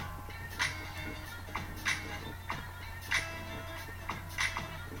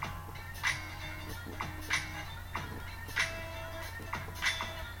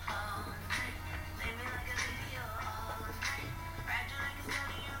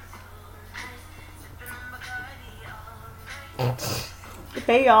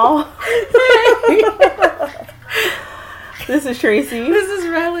Hey, y'all. This is Tracy. This is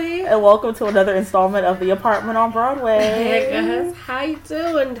Relly. And welcome to another installment of The Apartment on Broadway. Hey, guys. How you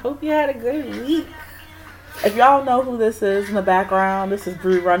doing? Hope you had a good week. If y'all know who this is in the background, this is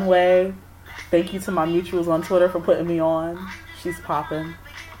Bree Runway. Thank you to my mutuals on Twitter for putting me on. She's popping.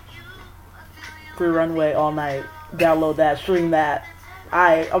 Bree Runway all night. Download that. Stream that.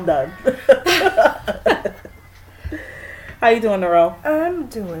 I'm done. How you doing, Nero? I'm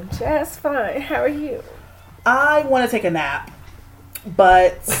doing just fine. How are you? I want to take a nap,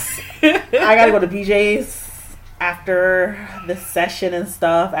 but I gotta go to BJ's after the session and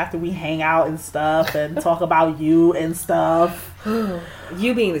stuff, after we hang out and stuff and talk about you and stuff.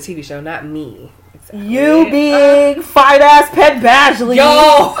 You being the TV show, not me. Exactly. You being fine ass Penn Badgley.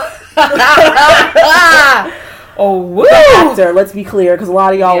 Yo! Oh, woo! The actor, let's be clear, because a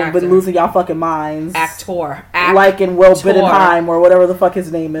lot of y'all have been losing y'all fucking minds. Actor. Like in Will Binnenheim or whatever the fuck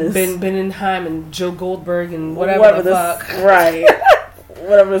his name is. Binnenheim and Joe Goldberg and whatever the fuck. Right.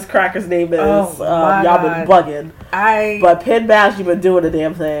 Whatever this cracker's name is. Oh, y'all been bugging. But Penn Badgley been doing the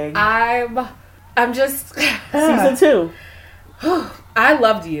damn thing. I'm just... Season 2. I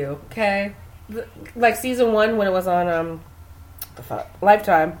loved you, okay? Like season 1 when it was on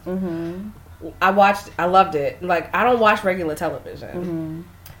Lifetime. Mm-hmm. I loved it. Like, I don't watch regular television.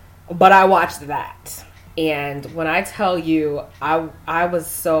 Mm-hmm. But I watched that. And when I tell you, I was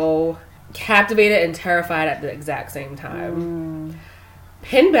so captivated and terrified at the exact same time.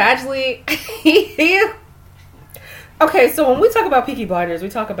 Penn Badgley, okay, so when we talk about Peaky Blinders, we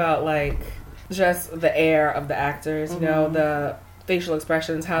talk about, like, just the air of the actors, you know, the facial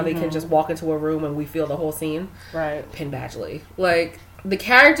expressions, how they can just walk into a room and we feel the whole scene. Right. Penn Badgley. Like, the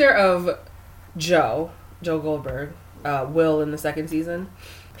character of Joe Goldberg, Will in the second season,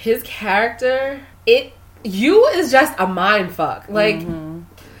 his character, you is just a mind fuck. Like,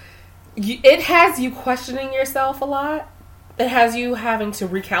 it has you questioning yourself a lot. It has you having to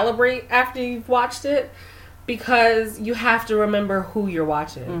recalibrate after you've watched it because you have to remember who you're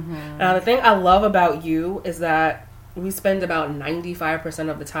watching. Now, the thing I love about you is that we spend about 95%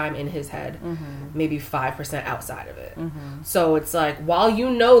 of the time in his head, maybe 5% outside of it. So it's like, while you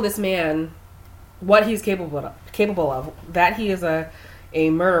know this man, what he's capable of, that he is a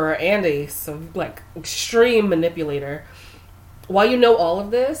murderer and a extreme manipulator, while you know all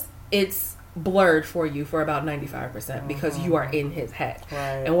of this, it's blurred for you for about 95% because you are in his head.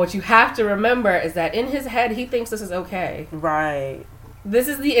 Right. And what you have to remember is that in his head, he thinks this is okay. Right. This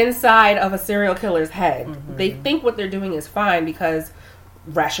is the inside of a serial killer's head. They think what they're doing is fine because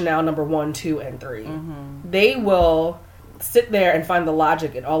rationale number 1, 2, and 3. They will sit there and find the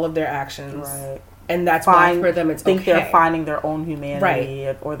logic in all of their actions. Right. And that's why for them it's think okay. They're finding their own humanity,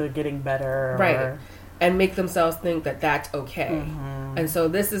 right, or they're getting better. Right. And make themselves think that that's okay. And so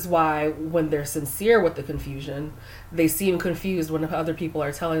this is why when they're sincere with the confusion, they seem confused when other people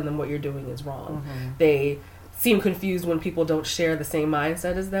are telling them what you're doing is wrong. They seem confused when people don't share the same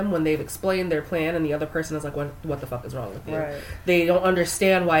mindset as them, when they've explained their plan and the other person is like, what the fuck is wrong with you? Right. They don't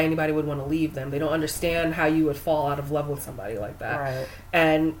understand why anybody would want to leave them. They don't understand how you would fall out of love with somebody like that. Right.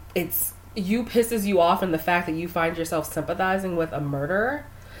 And you pisses you off in the fact that you find yourself sympathizing with a murderer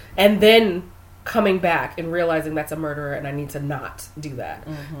and then coming back and realizing that's a murderer and I need to not do that.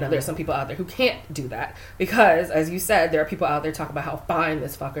 Now, there's some people out there who can't do that because, as you said, there are people out there talking about how fine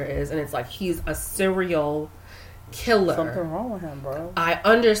this fucker is, and it's like, he's a serial killer. Something wrong with him, bro. I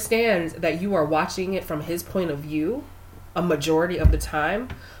understand that you are watching it from his point of view a majority of the time,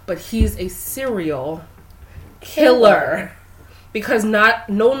 but he's a serial killer. Because no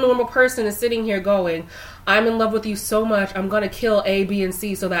normal person is sitting here going, I'm in love with you so much, I'm going to kill A, B, and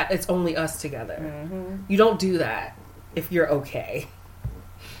C so that it's only us together. You don't do that if you're okay.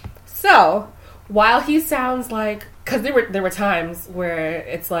 So, while he sounds like... Because there were times where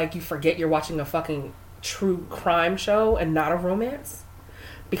it's like you forget you're watching a fucking true crime show and not a romance.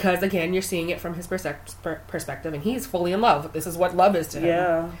 Because, again, you're seeing it from his perspective, and he's fully in love. This is what love is to him.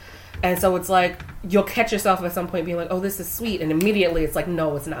 Yeah. And so it's like, you'll catch yourself at some point being like, oh, this is sweet. And immediately it's like,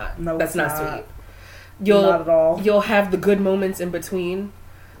 no, it's not. No, that's not sweet. Not at all. You'll have the good moments in between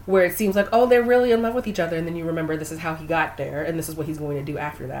where it seems like, oh, they're really in love with each other. And then you remember this is how he got there. And this is what he's going to do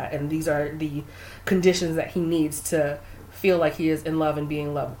after that. And these are the conditions that he needs to feel like he is in love and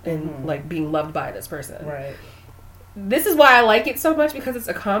being loved and like being loved by this person. Right. This is why I like it so much, because it's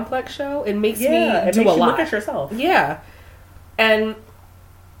a complex show. It makes me do a lot. Look at yourself. Yeah. And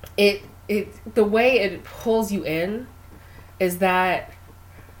the way it pulls you in is that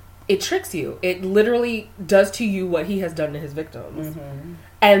it tricks you. It literally does to you what he has done to his victims.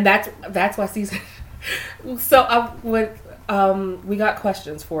 And that's why season... So We got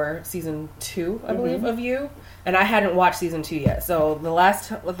questions for season 2, I believe, of You, and I hadn't watched season 2 yet. So the last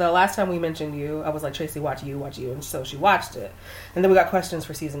time we mentioned You, I was like, Tracy, watch You, and so she watched it, and then we got questions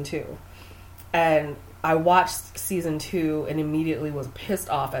for season 2, and I watched season 2 and immediately was pissed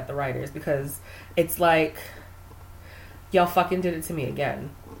off at the writers because it's like, y'all fucking did it to me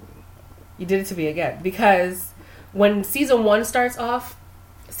again. You did it to me again because when season 1 starts off,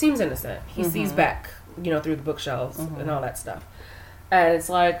 seems innocent. He sees Beck, through the bookshelves and all that stuff. And it's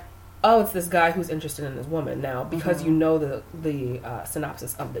like, oh, it's this guy who's interested in this woman now. Because the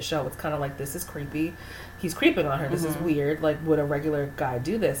synopsis of the show, it's kind of like, this is creepy. He's creeping on her. This is weird. Like, would a regular guy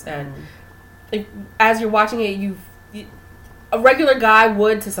do this? And as you're watching it, a regular guy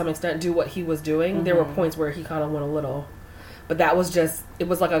would, to some extent, do what he was doing. There were points where he kind of went a little... But that was just... It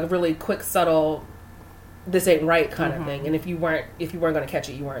was like a really quick, subtle... This ain't right kind of thing. And if you weren't going to catch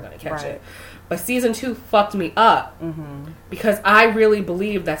it, you weren't going to catch it. But season 2 fucked me up because I really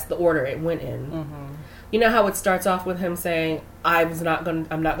believe that's the order it went in. You know how it starts off with him saying, I'm not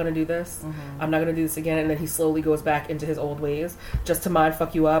gonna do this. I'm not gonna do this again, and then he slowly goes back into his old ways just to mind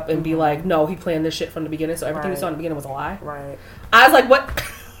fuck you up and be like, no, he planned this shit from the beginning, so everything we saw in the beginning was a lie. Right. I was like, what?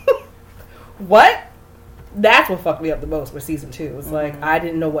 What? That's what fucked me up the most with season 2. It's like, I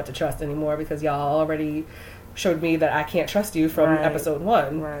didn't know what to trust anymore because y'all already showed me that I can't trust you from episode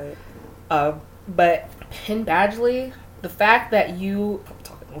 1. Right. But Penn Badgley, the fact that you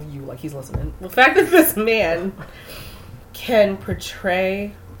like he's listening, the fact that this man can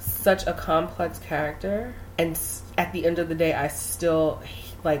portray such a complex character, and at the end of the day, I still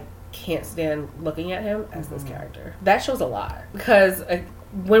can't stand looking at him as this character. That shows a lot because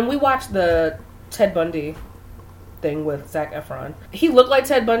when we watched the Ted Bundy thing with Zac Efron, he looked like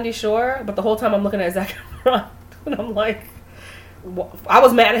Ted Bundy, sure, but the whole time I'm looking at Zac Efron and I'm like, I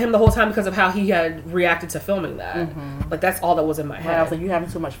was mad at him the whole time because of how he had reacted to filming that. Like, that's all that was in my head. I was like, you're having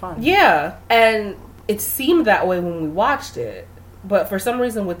too much fun. Yeah, and it seemed that way when we watched it, but for some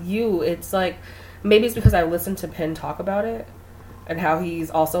reason with You, it's like, maybe it's because I listened to Penn talk about it and how he's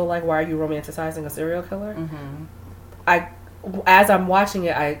also like, why are you romanticizing a serial killer? As I'm watching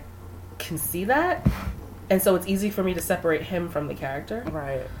it, I can see that, and so it's easy for me to separate him from the character,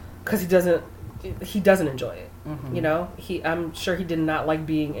 right? Because he doesn't enjoy it. I'm sure he did not like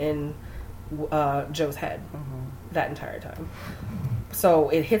being in Joe's head that entire time. So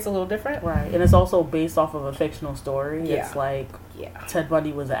it hits a little different, right? And it's also based off of a fictional story. It's like Ted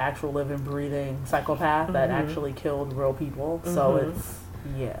Bundy was an actual living, breathing psychopath that actually killed real people. So it's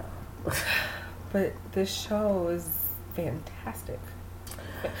But this show is fantastic.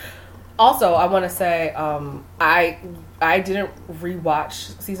 Also, I want to say, I didn't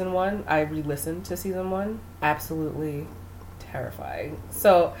rewatch season 1. I re-listened to season 1. Absolutely terrifying.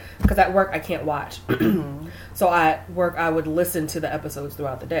 So, because at work I can't watch. So at work I would listen to the episodes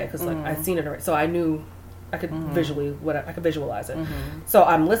throughout the day because I'd seen it already. So I knew I could visualize it. So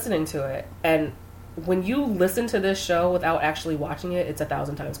I'm listening to it, and when you listen to this show without actually watching it, it's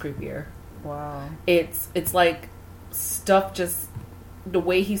 1,000 times creepier. Wow. It's like stuff just. The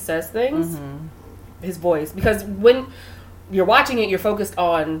way he says things, his voice, because when you're watching it, you're focused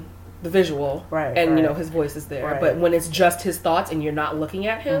on the visual, right? And his voice is there. Right. But when it's just his thoughts, and you're not looking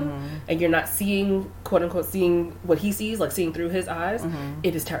at him, and you're not seeing, quote unquote, seeing what he sees, like seeing through his eyes,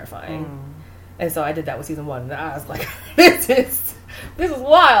 it is terrifying. And so I did that with season 1, and I was like, this is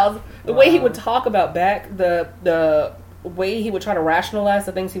wild. The way he would talk about Beck, the way he would try to rationalize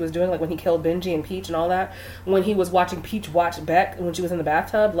the things he was doing, like when he killed Benji and Peach and all that, when he was watching Peach watch Beck when she was in the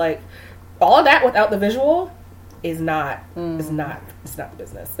bathtub, like all of that without the visual is not the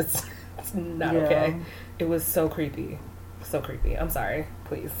business. It's not okay. It was so creepy. I'm sorry,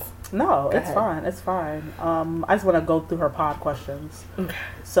 please. No, it's fine. It's fine. I just want to go through her pod questions. Okay.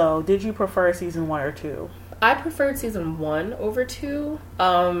 So, did you prefer season 1 or 2? I preferred season 1 over 2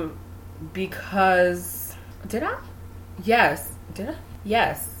 because did I? Yes. Did I?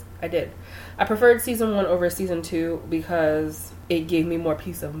 Yes, I did. I preferred season 1 over season 2 because it gave me more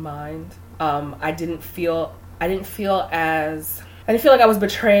peace of mind. I didn't feel like I was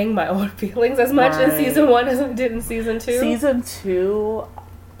betraying my own feelings as much in season 1 as I did in season 2.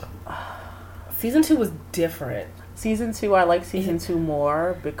 Season 2 was different. Season 2, I like season 2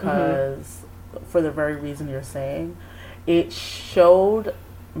 more because for the very reason you're saying, it showed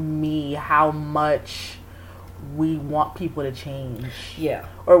me how much we want people to change. Yeah.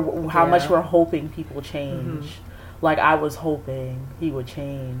 Or how much we're hoping people change. Like, I was hoping he would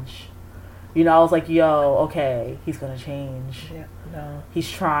change. I was like, yo, okay, he's gonna change. Yeah, no. He's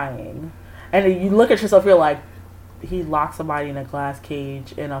trying. And then you look at yourself, you're like, he locked somebody in a glass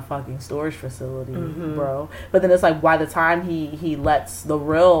cage in a fucking storage facility, bro. But then it's like, by the time he lets the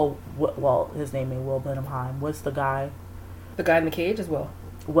real, well, his name ain't Will Benham. What's the guy? The guy in the cage is Will.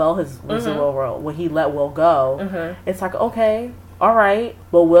 Will was the Will. When he let Will go, it's like, okay, all right.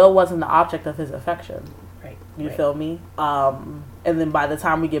 But Will wasn't the object of his affection. Right. You feel me? And then by the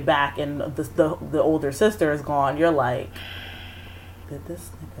time we get back and the older sister is gone, you're like, did this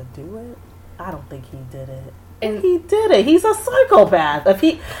nigga do it? I don't think he did it. And he did it. He's a psychopath.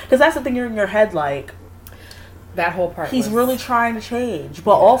 Because that's the thing, you're in your head like, that whole part. He's really trying to change,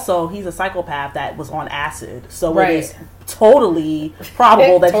 but also he's a psychopath that was on acid. So it is totally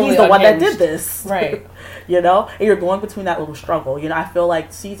probable that he's the one that did this. Right. You know? And you're going between that little struggle. You know, I feel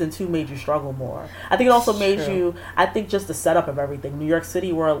like season 2 made you struggle more. I think it also made you, I think just the setup of everything. New York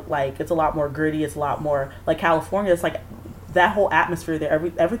City, where like, it's a lot more gritty. It's a lot more, like California, it's like that whole atmosphere there.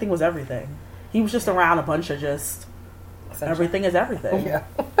 Everything was everything. He was just around a bunch of just, everything is everything. Yeah.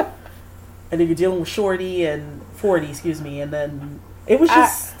 And then you're dealing with Shorty and 40, and then it was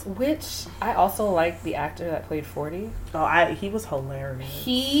just... Which, I also like the actor that played 40. Oh, he was hilarious.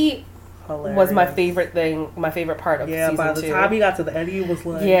 He was my favorite part of season 2. Yeah, by the time he got to the end, he was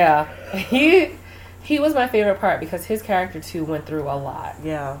like... Yeah. He was my favorite part because his character, too, went through a lot.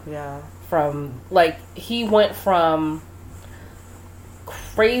 Yeah. From, like, he went from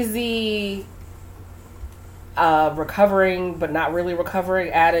crazy... recovering but not really recovering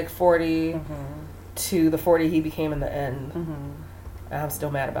addict 40 to the 40 he became in the end. I'm still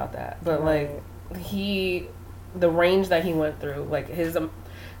mad about that, but like the range that he went through, like his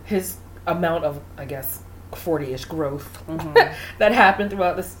amount of, I guess, 40-ish growth that happened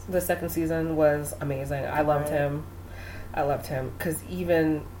throughout the second season was amazing. I loved him because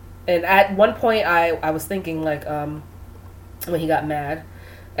even, and at one point I was thinking like when he got mad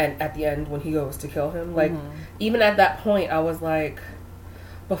and at the end when he goes to kill him, like even at that point I was like,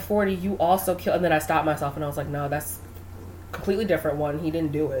 but 40, you also kill, and then I stopped myself and I was like, no, that's completely different. One, he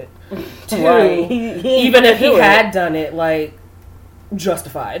didn't do it. Two, right. he even if he had done it, like,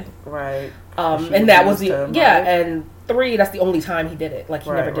 justified. Right. And that was and 3, that's the only time he did it. Like,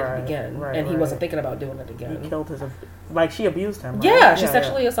 he never did it again. And he wasn't thinking about doing it again. He killed his, like, she abused him, right? Yeah, she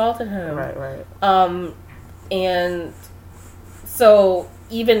sexually assaulted him. Right. And so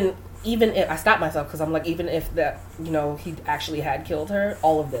even if I stopped myself because I'm like, even if that, you know, he actually had killed her,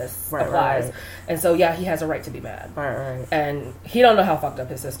 all of this applies. Right. And so he has a right to be mad. Right. And he don't know how fucked up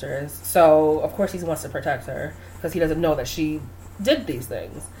his sister is, so of course he wants to protect her because he doesn't know that she did these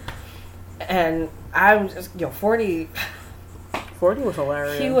things. And I'm just 40 was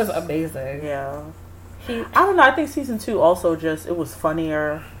hilarious. He was amazing. Yeah. I don't know, I think season 2 also just, it was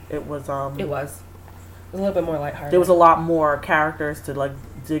funnier. It was a little bit more lighthearted. There was a lot more characters to like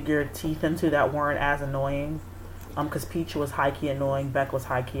dig your teeth into that weren't as annoying. Because Peach was high key annoying, Beck was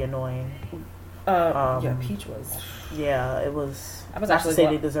high key annoying. Peach was. Yeah, it was. I was not actually to say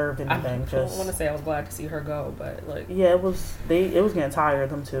they deserved anything. I don't want to say I was glad to see her go, but like. Yeah, it was. It was getting tired of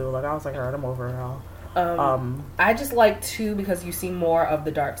them too. Like I was like, alright, I'm over it now. I just like 2 because you see more of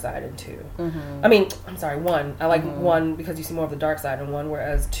the dark side in 2. I mean, I'm sorry, 1. I like 1 because you see more of the dark side in 1,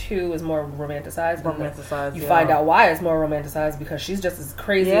 whereas 2 is more romanticized. You find out why it's more romanticized because she's just as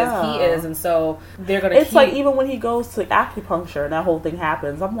crazy as he is, and so they're gonna. It's like even when he goes to acupuncture and that whole thing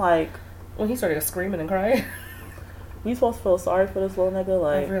happens, I'm like, when he started screaming and crying. We supposed to feel sorry for this little nigga,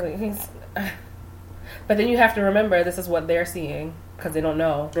 like really. But then you have to remember this is what they're seeing. Because they don't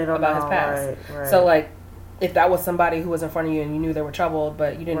know about his past. Right. So, like, if that was somebody who was in front of you and you knew they were troubled,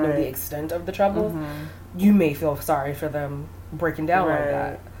 but you didn't know the extent of the trouble, you may feel sorry for them breaking down like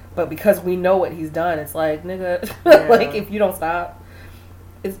that. But because we know what he's done, it's like, nigga, like, if you don't stop,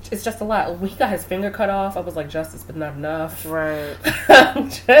 it's just a lot. When he got his finger cut off, I was like, justice, but not enough. Right.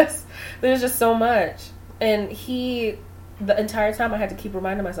 There's just so much. And the entire time I had to keep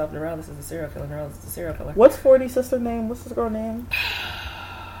reminding myself, Narelle, this is a serial killer. Narelle, this is a serial killer. What's 40's sister name? What's this girl name?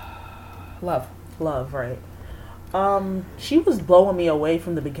 Love, right. She was blowing me away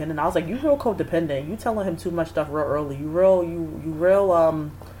from the beginning. I was like, you real codependent. You telling him too much stuff real early.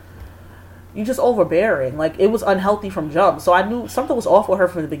 You just overbearing. Like, it was unhealthy from jump. So I knew something was off with her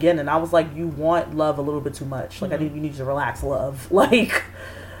from the beginning. I was like, you want Love a little bit too much. Like, you need to relax, Love. Like,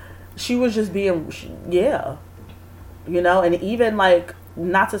 she was just being, you know, and even, like,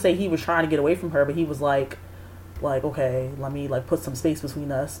 not to say he was trying to get away from her, but he was like, okay, let me, like, put some space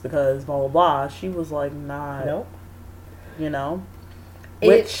between us because blah, blah, blah. She was like, nah. Nope. You know?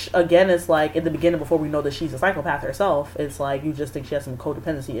 Which, again, is like, in the beginning, before we know that she's a psychopath herself, it's like, you just think she has some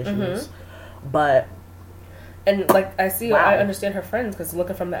codependency issues. But And, like, I understand her friends, because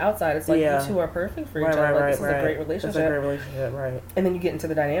looking from the outside, it's like, you two are perfect for each other. Like, this is a great relationship. It's a great relationship, right. And then you get into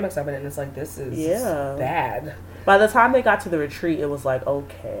the dynamics of it, and it's like, this is bad. By the time they got to the retreat, it was like,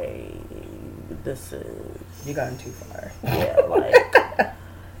 okay, this is... You gotten too far. Yeah, like...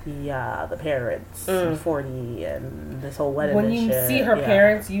 Yeah, the parents, 40, and this whole wedding. When you see her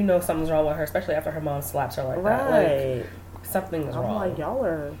parents, you know something's wrong with her, especially after her mom slaps her like that. Like, something is wrong. I'm like, y'all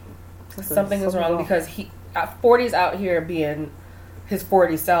are... Something is wrong because he... 40's out here being his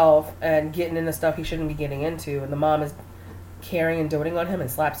 40 self and getting into stuff he shouldn't be getting into, and the mom is caring and doting on him and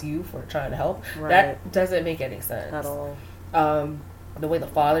slaps you for trying to help. Right. That doesn't make any sense. At all. The way the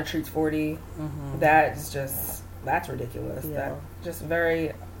father treats 40, that is just... That's ridiculous. Yeah. That just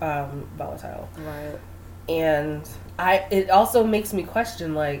very volatile. Right. And it also makes me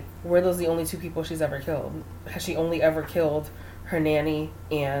question, like, were those the only two people she's ever killed? Has she only ever killed her nanny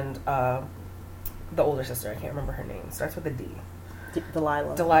and the older sister? I can't remember her name. Starts with a D.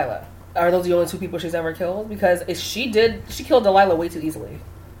 Delilah. Are those the only two people she's ever killed? Because if she killed Delilah way too easily.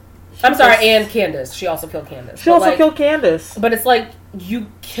 And Candace. She also killed Candace. Killed Candace. But it's like,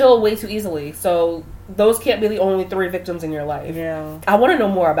 you kill way too easily, so those can't be the only 3 victims in your life. Yeah. I want to know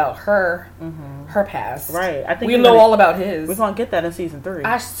more about her, her past. Right. I think we know all about his. We're going to get that in season 3.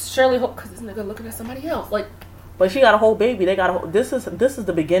 I surely hope, because this nigga looking at somebody else. Like, but she got a whole baby. This is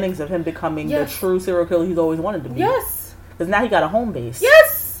the beginnings of him becoming the true serial killer he's always wanted to be. Yes. Because now he got a home base.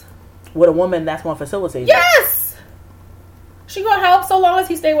 Yes. With a woman that's going to facilitate it. Yes. She going to help so long as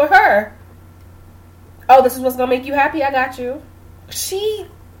he stay with her. Oh, this is what's going to make you happy? I got you. She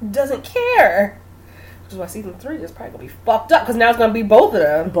doesn't care. Which is why season 3 is probably going to be fucked up, because now it's going to be both of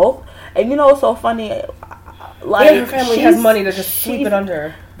them. Both. And you know what's so funny? Like, and her family has money to just sweep it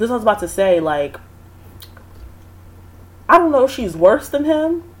under. This I was about to say, like, I don't know if she's worse than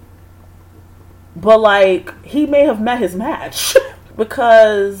him, but, like, he may have met his match.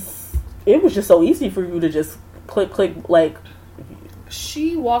 Because it was just so easy for you to just click, like...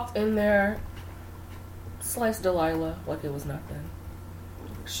 She walked in there, sliced Delilah like it was nothing.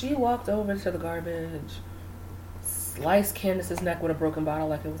 She walked over to the garbage, sliced Candace's neck with a broken bottle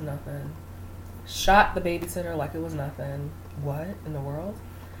like it was nothing. Shot the babysitter like it was nothing. What in the world?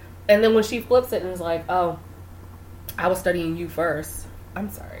 And then when she flips it and is like, oh, I was studying you first. I'm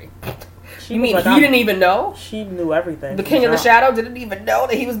sorry. You mean like, he didn't even know? She knew everything. The King of the Shadow didn't even know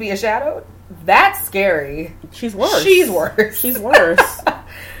that he was being shadowed? That's scary. She's worse. She's worse. She's worse.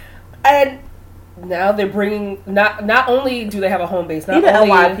 And now they're bringing... Not only do they have a home base... He the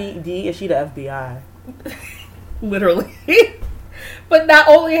NYPD and she the FBI. Literally. But not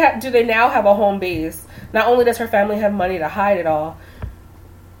only do they now have a home base, not only does her family have money to hide it all,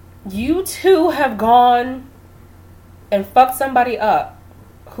 you two have gone and fucked somebody up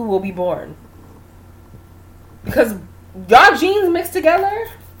who will be born. Because y'all genes mixed together,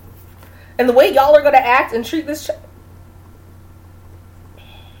 and the way y'all are going to act and treat this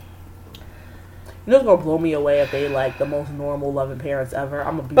You know it's gonna blow me away if they like the most normal loving parents ever.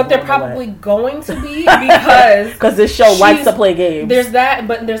 I'm gonna be. But they're probably going to be because this show likes to play games. There's that,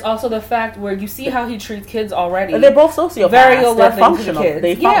 but there's also the fact where you see how he treats kids already. And they're both sociopaths. Very they're functional.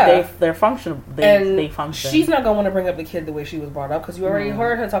 They're functional. They function. She's not gonna want to bring up the kid the way she was brought up because you already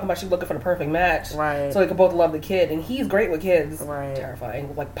heard her talking about she's looking for the perfect match, right? So they could both love the kid, and he's great with kids. Right.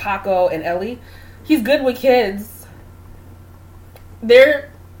 Terrifying. Like Paco and Ellie, he's good with kids.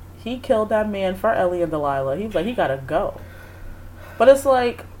 He killed that man for Ellie and Delilah. He was like, he gotta go. But it's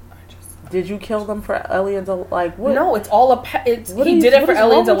like, did you kill them for Ellie and Delilah? Like, what? No, it's all he did it for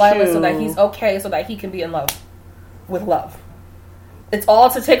Ellie and Delilah so that he's okay, so that he can be in love with love. It's all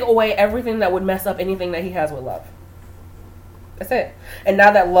to take away everything that would mess up anything that he has with love. That's it. And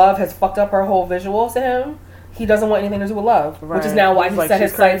now that love has fucked up her whole visuals to him, he doesn't want anything to do with love. Right. Which is now why he set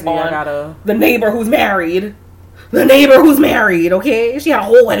his sights on the neighbor who's married. The neighbor who's married, okay? She had a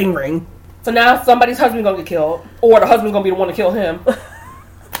whole wedding ring. So now somebody's husband's gonna get killed. Or the husband's gonna be the one to kill him.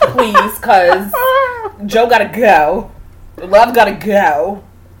 Please, because Joe gotta go. Love gotta go.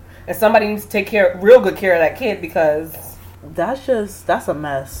 And somebody needs to take real good care of that kid because... That's a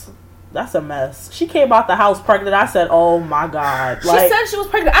mess. That's a mess. She came out the house pregnant. I said, oh my God. She said she was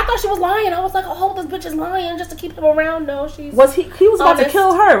pregnant. I thought she was lying. I was like, oh, this bitch is lying just to keep him around. No, she's... He was about to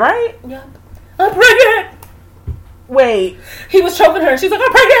kill her, right? Yeah. I'm pregnant! Wait. He was choking her and she's like, I'm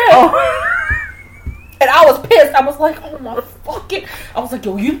pregnant! Oh. And I was pissed. I was like, oh my fucking... I was like,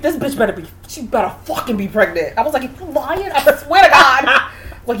 yo, this bitch she better fucking be pregnant. I was like, you lying? I swear to God.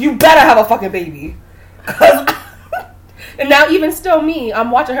 Like, you better have a fucking baby. And now even still me,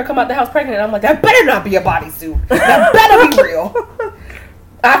 I'm watching her come out the house pregnant and I'm like, that better not be a bodysuit. That better be real.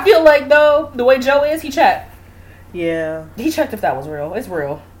 I feel like, though, the way Joe is, he checked. Yeah. He checked if that was real. It's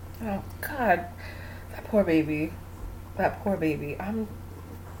real. Oh, God. That poor baby. It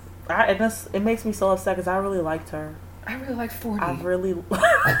makes me so upset because I really liked her. I really liked 40.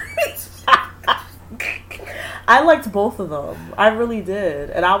 I liked both of them. I really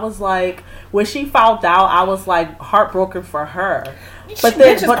did. And I was like, when she found out, I was like heartbroken for her.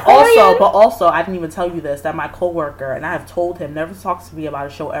 But also, I didn't even tell you this, that my coworker, and I have told him never to talk to me about a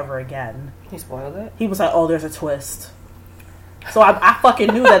show ever again. He spoiled it? He was like, oh, there's a twist. So I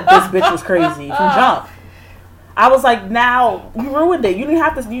fucking knew that this bitch was crazy from jump. I was like, now, you ruined it. You didn't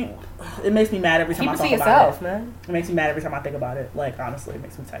have to... It makes me mad every time I talk about it. Man. It makes me mad every time I think about it. Like, honestly, it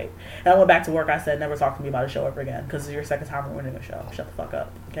makes me tight. And I went back to work. I said, never talk to me about a show ever again. Because it's your second time ruining a show. Shut the fuck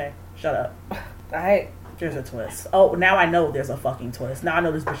up. Okay? Shut up. There's a twist. Oh, now I know there's a fucking twist. Now I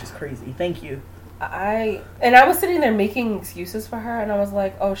know this bitch is crazy. Thank you. I was sitting there making excuses for her. And I was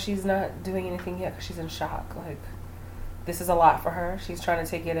like, oh, she's not doing anything yet because she's in shock. Like, this is a lot for her. She's trying to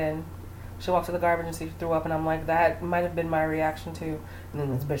take it in. She walked to the garbage and she threw up, and I'm like, that might have been my reaction too. And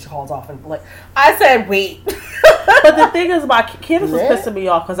then this bitch hauls off, and like, I said, wait. But the thing is, Candace was pissing me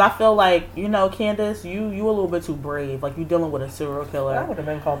off because I feel like, you know, Candace, you a little bit too brave. Like, you dealing with a serial killer. I would have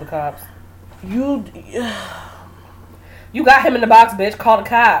been called the cops. You got him in the box, bitch. Call the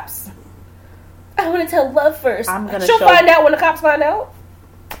cops. I want to tell Love first. She'll find out when the cops find out.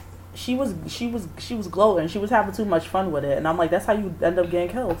 She was gloating. She was having too much fun with it, and I'm like, that's how you end up getting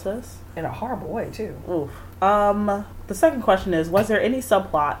killed, sis. In a horrible way too. Oof. The second question is, was there any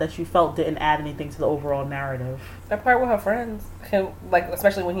subplot that you felt didn't add anything to the overall narrative? That part with her friends, like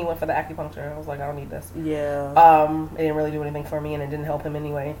especially when he went for the acupuncture, I was like, I don't need this. Yeah. It didn't really do anything for me, and it didn't help him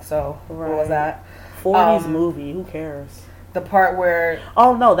anyway. So what was that? 40's movie. Who cares? The part where...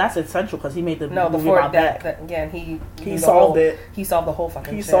 Oh, no, that's essential because he made the movie about Beck. Again, he solved it. He solved the whole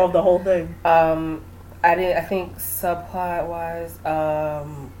fucking shit. He solved the whole thing. I think subplot-wise,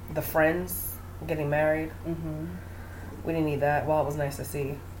 the friends getting married. Mm-hmm. We didn't need that. Well, it was nice to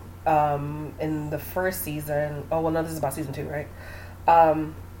see. In the first season... Oh, well, no, this is about season 2, right?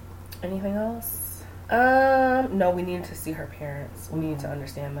 Anything else? No, we needed to see her parents. We needed to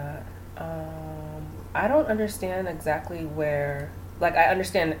understand that. I don't understand exactly where... Like, I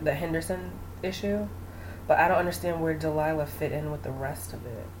understand the Henderson issue, but I don't understand where Delilah fit in with the rest of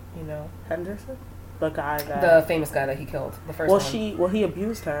it, you know? Henderson? The guy that... The famous guy that he killed, the first one. He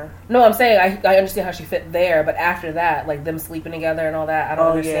abused her. No, I'm saying I understand how she fit there, but after that, like, them sleeping together and all that, I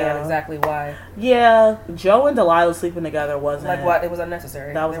don't understand exactly why. Yeah, Joe and Delilah sleeping together wasn't... Like, what? It was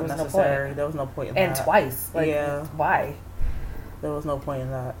unnecessary. That was unnecessary. There was no point in that. And twice. Like, why? There was no point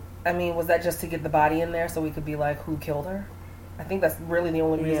in that. I mean, was that just to get the body in there so we could be like, who killed her? I think that's really the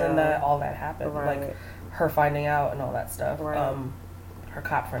only reason that all that happened. Right. Like, her finding out and all that stuff. Right. Her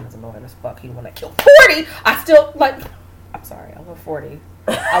cop friend is annoying as fuck. He the one that killed 40! I still, like... I'm sorry. I love 40.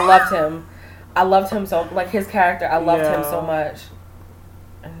 I loved him. I loved him so... Like, his character, I loved him so much.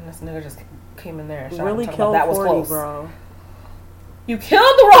 And this nigga just came in there and shot really him. Killed that 40, was close. Bro. You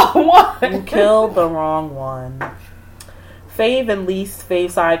killed the wrong one! You killed the wrong one. Fave and least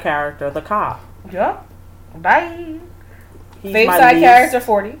fave side character, the cop. Yep. Bye. Fave side character,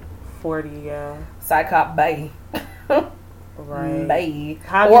 40. 40, yeah. Side cop, bye. Right. Bye.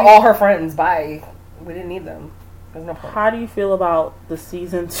 All her friends, bye. We didn't need them. There's no point. How do you feel about the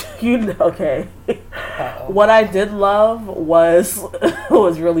season 2? Okay. What I did love was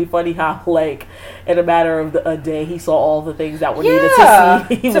really funny how, like, in a matter of a day, he saw all the things that were needed to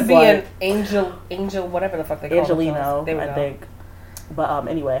see. He to be like, an angel, whatever the fuck they call Angelino, I think. But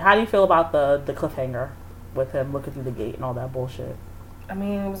anyway, how do you feel about the cliffhanger with him looking through the gate and all that bullshit? I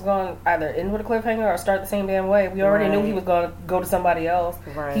mean, he was going to either end with a cliffhanger or start the same damn way. We already knew he was going to go to somebody else.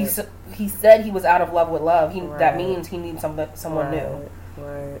 Right. He said he was out of love with love. That means he needs someone new.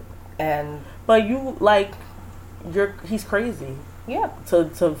 Right. But you, like, he's crazy. Yeah.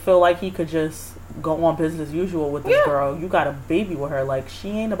 To feel like he could just go on business as usual with this girl. You got a baby with her. Like,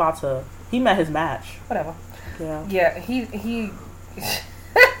 she ain't about to... He met his match. Whatever. Yeah. Yeah, he...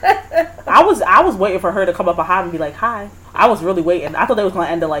 I was waiting for her to come up behind me and be like, hi. I was really waiting. I thought they was going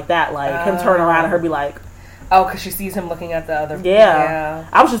to end it like that. Like, him turn around and her be like... Oh, because she sees him looking at the other... Yeah.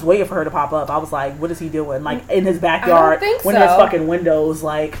 I was just waiting for her to pop up. I was like, what is he doing? Like, in his backyard. When there's fucking windows,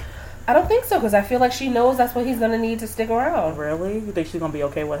 like... I don't think so, because I feel like she knows that's what he's going to need to stick around. Really? You think she's going to be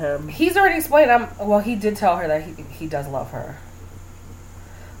okay with him? He's already explained... Well, he did tell her that he does love her.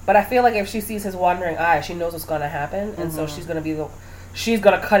 But I feel like if she sees his wandering eye, she knows what's going to happen. And so she's going to she's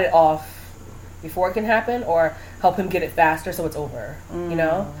going to cut it off before it can happen, or help him get it faster so it's over. You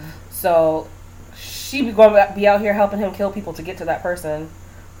know? So... She'd be going to be out here helping him kill people to get to that person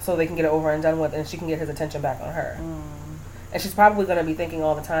so they can get it over and done with, and she can get his attention back on her. And she's probably going to be thinking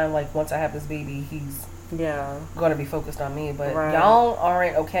all the time, like, once I have this baby, he's going to be focused on me. But y'all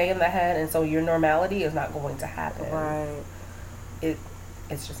aren't okay in the head, and so your normality is not going to happen. Right.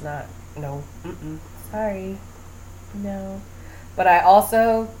 It's just not. No. Sorry. No. But I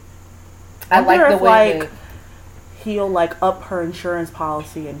also... I like the way he'll, like, up her insurance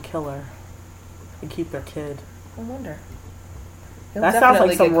policy and kill her. And keep their kid. I wonder. That sounds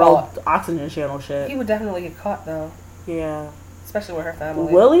like some real Oxygen Channel shit. He would definitely get caught, though. Yeah. Especially with her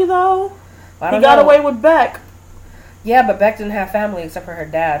family. Will he, though? He got away with Beck. Yeah, but Beck didn't have family except for her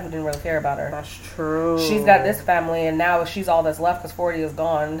dad, who didn't really care about her. That's true. She's got this family, and now she's all that's left because 40 is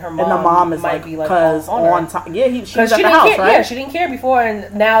gone. Her mom, and the mom is might be like on time. Yeah, she was at the didn't house, care, right? Yeah, she didn't care before,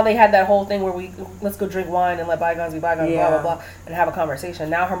 and now they had that whole thing where let's go drink wine and let bygones be bygones, blah blah blah, and have a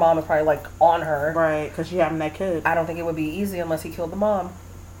conversation. Now her mom is probably like on her, right? Because she's having that kid. I don't think it would be easy unless he killed the mom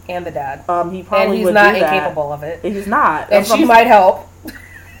and the dad. He probably and he's would not do that. incapable of it. He's not, and she might help.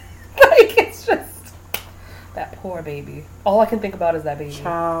 Like it's just. That poor baby. All I can think about is that baby.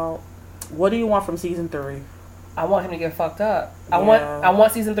 Child. What do you want from season 3? I want him to get fucked up. Yeah. I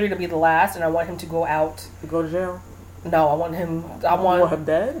want season 3 to be the last, and I want him to go out. Go to jail? No, I want him. You want him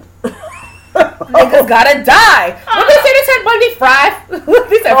dead? Niggas gotta die. What did they say? They said Bundy fry.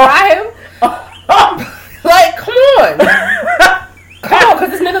 They said fry him. Like, come on. Come on, because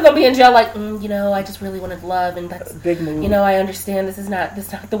this nigga gonna be in jail like, I just really wanted love, and that's big move. I understand this is not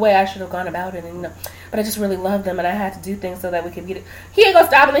the way I should have gone about it, and but I just really loved them, and I had to do things so that we could get it. He ain't gonna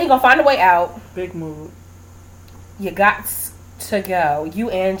stop, and then he gonna find a way out. Big move. You got to go, you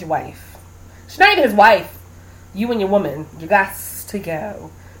and your wife. She's not even his wife. You and your woman, you got to go.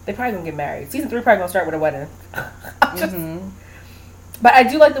 They probably gonna get married. Season 3 probably gonna start with a wedding. But I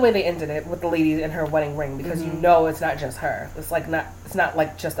do like the way they ended it with the lady in her wedding ring because it's not just her. It's not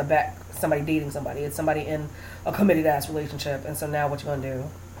like just somebody dating somebody. It's somebody in a committed ass relationship. And so now what you gonna do?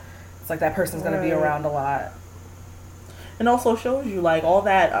 It's like that person's gonna be around a lot. And also shows you like all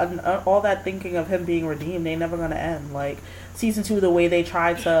that thinking of him being redeemed ain't never gonna end. Like season 2, the way they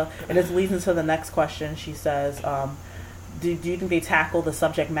tried to, and this leads into the next question. She says, Do you think they tackle the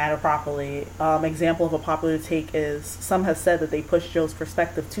subject matter properly? Example of a popular take is, some have said that they push Joe's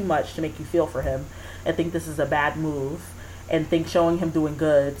perspective too much to make you feel for him and think this is a bad move and think showing him doing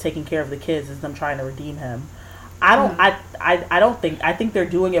good, taking care of the kids is them trying to redeem him. I think they're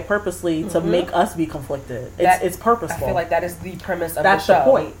doing it purposely to make us be conflicted. It's purposeful. I feel like that is the premise of That's the show.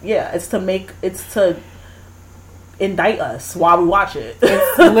 The point. Yeah, it's to indict us while we watch it.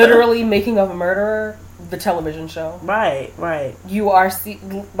 It's literally Making of a Murderer, the television show. Right. You are,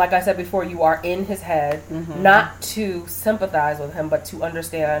 like I said before, you are in his head, not to sympathize with him, but to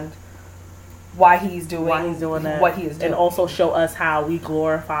understand why he's doing what he is doing. And also show us how we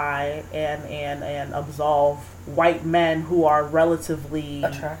glorify and absolve white men who are relatively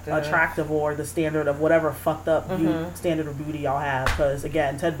attractive or the standard of whatever fucked up standard of beauty y'all have. Because,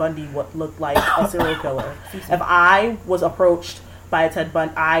 again, Ted Bundy looked like a serial killer. If I was approached by a Ted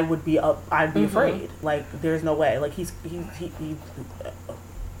Bundy, I'd be afraid. Like, there's no way. Like, he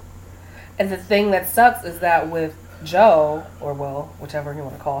And the thing that sucks is that with Joe, or Will, whichever you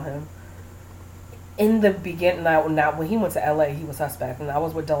want to call him, in the beginning, now when he went to LA, he was suspect, and I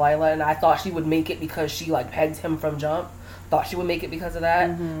was with Delilah, and I thought she would make it because she like pegged him from jump. Thought she would make it because of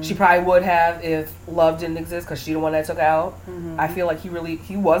that. She probably would have if love didn't exist because she the one that took out. I feel like he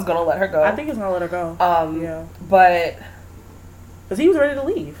was gonna let her go. I think he's gonna let her go. Yeah, but because he was ready to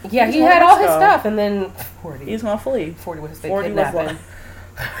leave. Yeah, he had all his stuff, and then 40. He's gonna flee. 40 with his fake kidnapping.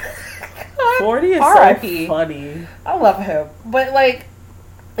 40 is so funny. I love him, but like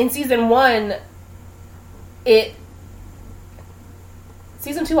in season 1.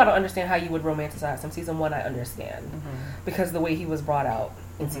 Season 2, I don't understand how you would romanticize him. Season 1, I understand. Because the way he was brought out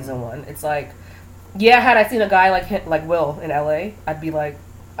in season 1. It's like, yeah, had I seen a guy like Will in LA, I'd be like,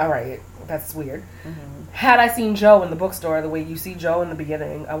 alright, that's weird. Had I seen Joe in the bookstore, the way you see Joe in the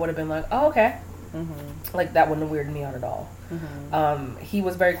beginning, I would have been like, oh, okay. Like, that wouldn't have weirded me out at all. He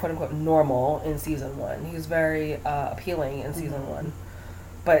was very, quote-unquote, normal in season 1. He was very appealing in season 1.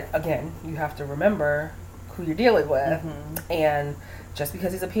 But, again, you have to remember who you're dealing with, and just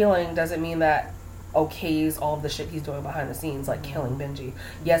because he's appealing doesn't mean that okays all of the shit he's doing behind the scenes, like killing Benji.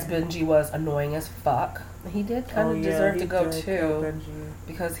 Yes, Benji was annoying as fuck. He did kind of deserve to go too,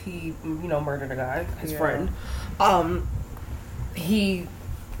 because he, murdered a guy, his friend. That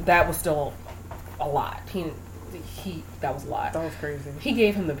was still a lot. That was a lot. That was crazy. He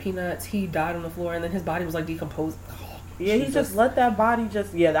gave him the peanuts. He died on the floor, and then his body was like decomposed. Yeah, he just let that body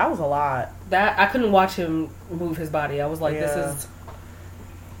that was a lot. That I couldn't watch him move his body. I was like, this is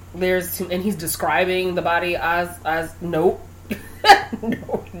and he's describing the body as nope.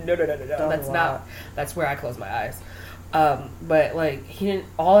 No. That's where I close my eyes. But like he didn't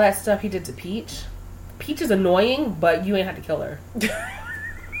all that stuff he did to Peach. Peach is annoying, but you ain't have to kill her.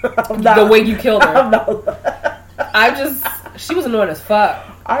 The way you killed her. She was annoying as fuck.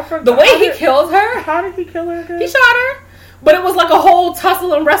 I forgot. The way he killed her. How did he kill her again? He shot her. But it was like a whole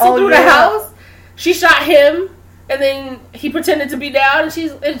tussle and wrestle through the house. She shot him, and then he pretended to be down,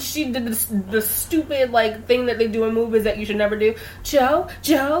 and she did the stupid like thing that they do in movies that you should never do. Joe,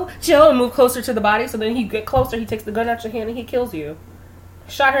 and move closer to the body. So then he get closer, he takes the gun out your hand, and he kills you.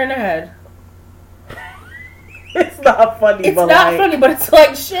 Shot her in the head. It's not funny. It's not funny, but it's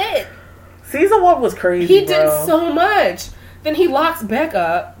like shit. Season 1 was crazy. He did so much. Then he locks Beck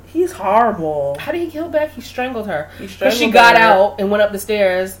up. He's horrible. How did he kill Beck? He strangled her. Because she got out and went up the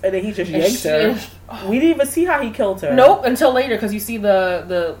stairs. And then he just yanked her. We didn't even see how he killed her. Nope, until later, because you see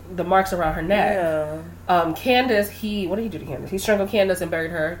the marks around her neck. Yeah. Candace, what did he do to Candace? He strangled Candace and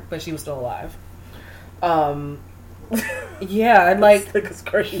buried her, but she was still alive. Yeah, and like,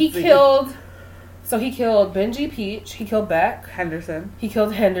 he killed Benji, Peach, he killed Beck. Henderson. He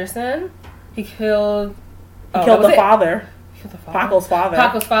killed Henderson. He killed the father. Paco's father.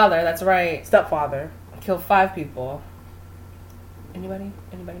 Paco's father, that's right. Stepfather. Killed 5 people. Anybody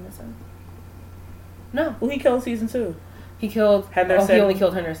missing? No. Who he killed season 2? He killed Henderson. Oh, he only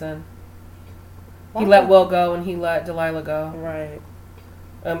killed Henderson. Wow. He let Will go and he let Delilah go. Right.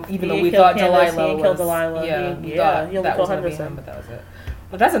 Even though we thought Candace, Delilah killed Delilah. Yeah, he thought only that killed was going to be Henderson. him, but that was it.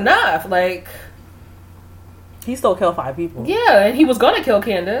 But that's enough. Like, he still killed 5 people. Yeah, and he was going to kill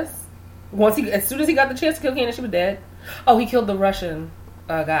Candace. As soon as he got the chance to kill Candace, she was dead. Oh, he killed the Russian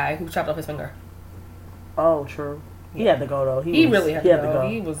guy who chopped off his finger. Oh, true. He had to go though. He really had to go.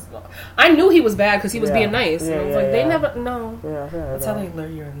 He was. I knew he was bad because he was being nice. And I was like, they never. No. Yeah, that's how they lure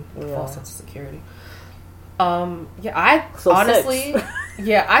you in false sense of security. Honestly,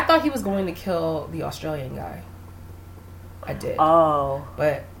 I thought he was going to kill the Australian guy. I did. Oh,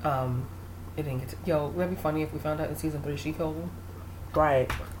 but it didn't get to. Yo, that'd be funny if we found out in season 3 she killed him. Right.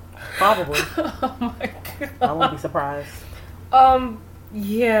 Probably. Oh my god. I won't be surprised.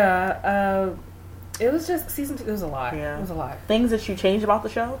 It was just season 2. It was a lot. Yeah. It was a lot. Things that you change about the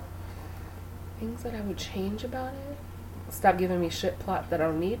show? Things that I would change about it? Stop giving me shit plot that I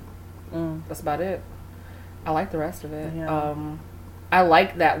don't need. That's about it. I like the rest of it. Yeah. I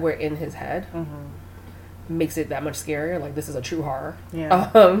like that we're in his head. Makes it that much scarier. Like, this is a true horror.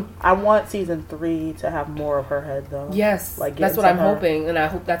 Yeah. I want season 3 to have more of her head, though. Yes. Like, that's what I'm hoping, and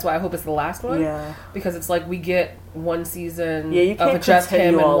that's why I hope it's the last one. Yeah. Because it's like we get one season of just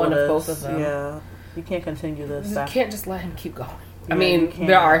him and one of both of them. Yeah. You can't continue this. You can't just let him keep going. Yeah, I mean,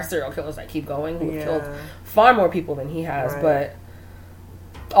 there are serial killers that keep going who have killed far more people than he has, but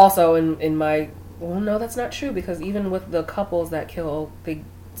also in my... Well, no, that's not true, because even with the couples that kill, they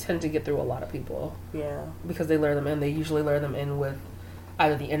tend to get through a lot of people. Yeah. Because they lure them in. They usually lure them in with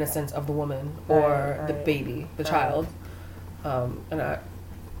either the innocence of the woman or the baby, the child. And I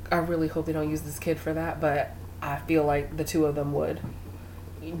really hope they don't use this kid for that, but I feel like the two of them would,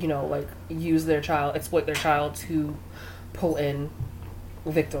 like, use their child, exploit their child to pull in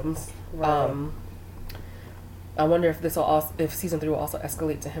victims. Right. I wonder if if season 3 will also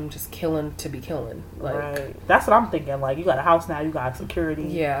escalate to him just killing to be killing. Like, right. That's what I'm thinking. Like, you got a house now, you got security.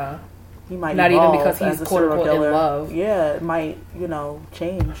 Yeah. He might not even because he's quote unquote in love. Yeah, it might,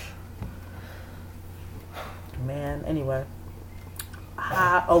 change. Man, anyway.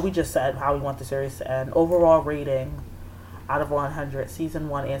 We just said how we want the series to end. Overall rating out of 100, season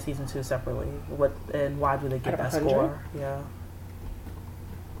 1 and season 2 separately. What and why do they get that score? Yeah.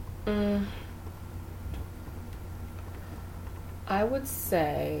 I would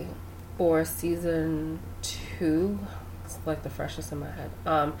say for season 2, it's like the freshest in my head.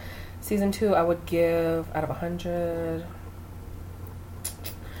 Season 2, I would give out of 100,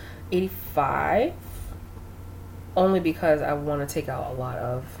 85. Only because I want to take out a lot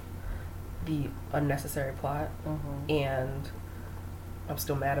of the unnecessary plot. And I'm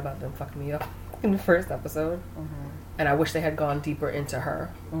still mad about them fucking me up in the first episode. And I wish they had gone deeper into her.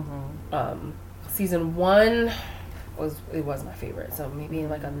 Season 1... it was my favorite, so maybe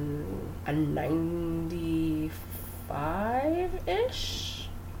like a 95-ish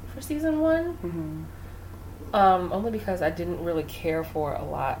for season 1. Only because I didn't really care for a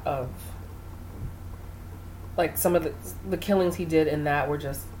lot of, like, some of the killings he did in that were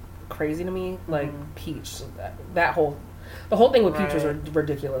just crazy to me. Like Peach, the whole thing with Peach was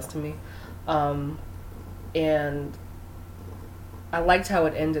ridiculous to me. And I liked how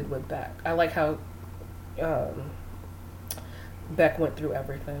it ended with Beck. I like how Beck went through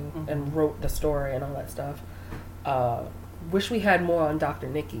everything and wrote the story and all that stuff. Wish we had more on Dr.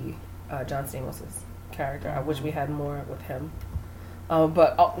 Nicky, John Stamos' character. I wish we had more with him.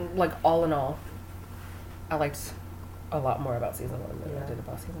 But all in all, I liked a lot more about season 1 than I did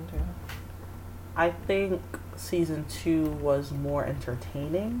about season 2. I think season 2 was more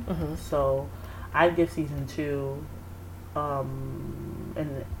entertaining. So I'd give season 2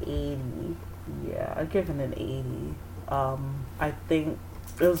 an 80. Yeah, I'd give it an 80. I think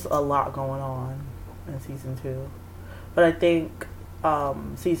there's a lot going on in season 2. But I think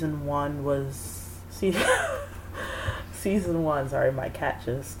season 1 was... Season 1, sorry, my cat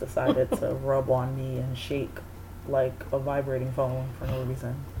just decided to rub on me and shake like a vibrating phone for no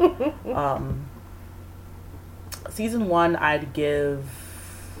reason. Season 1, I'd give...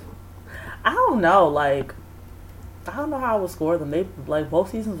 I don't know how I would score them. They both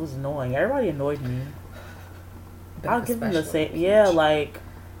seasons was annoying. Everybody annoyed me. I'll give them the same. Yeah,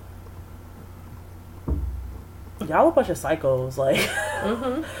 y'all a bunch of psychos.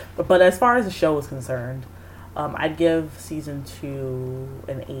 But as far as the show is concerned, I'd give season 2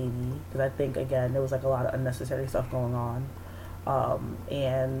 an 80 because I think again there was a lot of unnecessary stuff going on,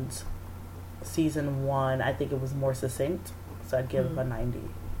 and season 1 I think it was more succinct, so I'd give a 90.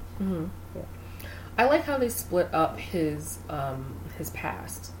 Yeah. I like how they split up his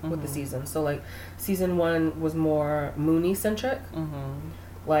past with the season. So season 1 was more Mooney centric.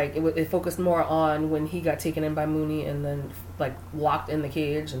 It focused more on when he got taken in by Mooney and then locked in the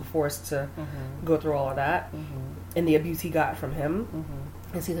cage and forced to go through all of that and the abuse he got from him.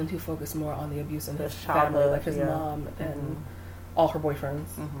 And season 2 focused more on the abuse in his family, his mom and all her boyfriends.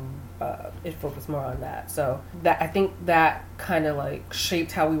 It focused more on that. So I think that kind of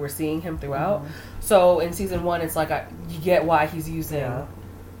shaped how we were seeing him throughout. So in season 1, it's you get why he's using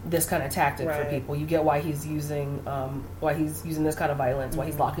this kind of tactic for people. You get why he's using this kind of violence, why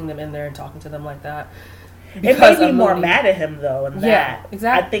he's locking them in there and talking to them like that. It made me more mad at him though. And exactly.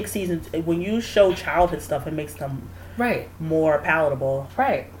 I think when you show childhood stuff, it makes them more palatable.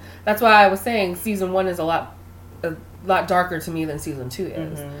 Right. That's why I was saying season 1 is a lot darker to me than season 2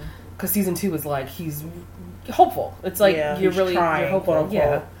 is. Because season 2 is he's hopeful. It's you're hopeful.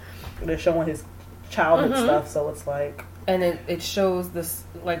 Yeah. They're showing his childhood stuff, so it's and it shows this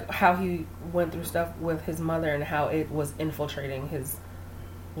how he went through stuff with his mother and how it was infiltrating his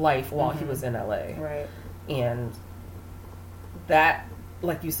life while he was in LA. Right. And that,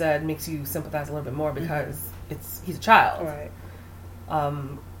 like you said, makes you sympathize a little bit more because he's a child. Right.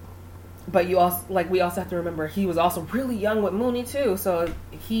 But you also we also have to remember he was also really young with Mooney too, so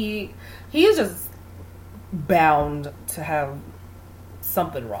he is just bound to have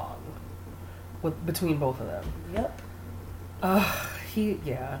something wrong between both of them. Yep.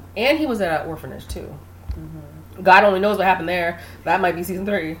 And he was at an orphanage too. God only knows what happened there. That might be season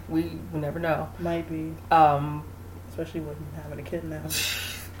 3. We never know. Might be. Especially with having a kid now.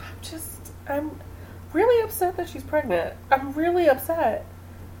 I'm really upset that she's pregnant. I'm really upset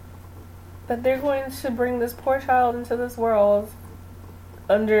that they're going to bring this poor child into this world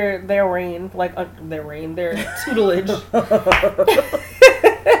under their reign, their tutelage.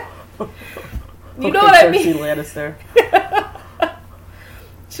 You know what I mean? Lannister.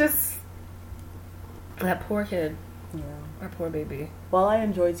 Just that poor kid. Yeah. That poor baby. Well, I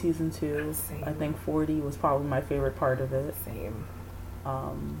enjoyed season 2. Same. I think 40 was probably my favorite part of it. Same.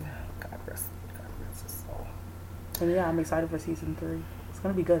 God rest his soul. And yeah, I'm excited for season 3. It's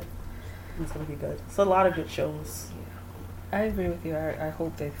gonna be good. It's a lot of good shows. Yeah. I agree with you. I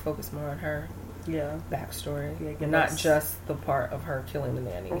hope they focus more on her backstory. Yeah, not just the part of her killing the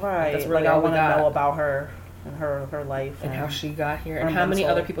nanny. Right. That's really I want to know about her and her life. And how she got here. And how many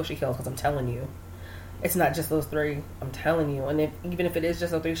other people she killed. Because I'm telling you, it's not just those 3. I'm telling you. And even if it is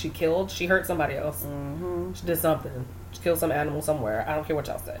just those 3 she killed, she hurt somebody else. She did something. She killed some animal somewhere. I don't care what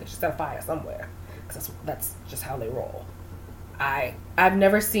y'all say. She set a fire somewhere. Because that's just how they roll. I've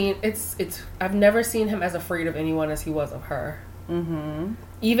never seen I've never seen him as afraid of anyone as he was of her.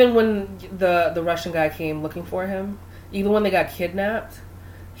 Even when the Russian guy came looking for him, even when they got kidnapped,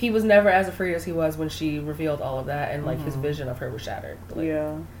 he was never as afraid as he was when she revealed all of that and his vision of her was shattered.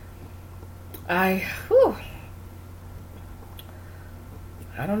 I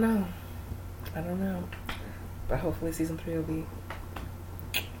don't know, but hopefully season 3 will be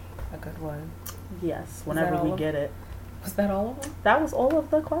a good one. Yes, whenever we get it. Was that all of them? That was all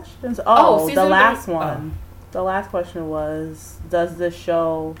of the questions. Oh, the last 3? one. The last question was, does this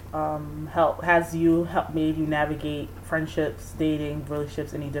show made you navigate friendships, dating,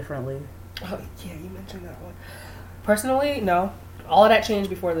 relationships any differently? Oh, yeah, you mentioned that one. Personally, no. All of that changed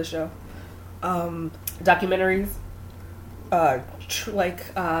before the show. Documentaries true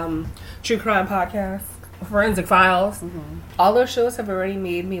crime podcasts, Forensic Files. Mm-hmm. All those shows have already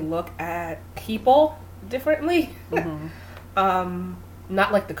made me look at people differently. Mm-hmm.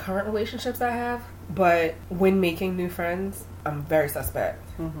 Not like the current relationships I have, but when making new friends, I'm very suspect.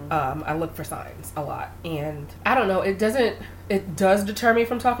 Mm-hmm. I look for signs a lot, and I don't know. It does deter me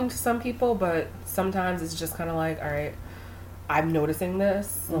from talking to some people, but sometimes it's just kind of like, all right, I'm noticing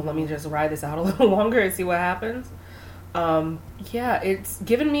this, so let me just ride this out a little longer and see what happens. It's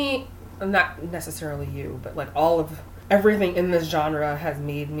given me, not necessarily you, but like everything in this genre has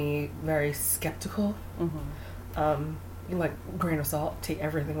made me very skeptical. Mm-hmm. Like grain of salt, take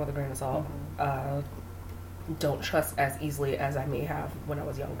everything with a grain of salt. Mm-hmm. Don't trust as easily as I may have when I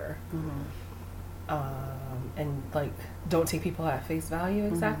was younger. Mm-hmm. And like don't take people at face value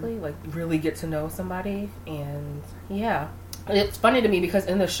exactly. Mm-hmm. Like really get to know somebody. And yeah, it's funny to me because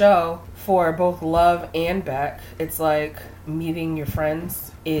in the show for both Love and Beck, it's like meeting your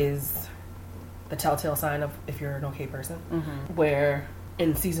friends is the telltale sign of if you're an okay person. Mm-hmm. Where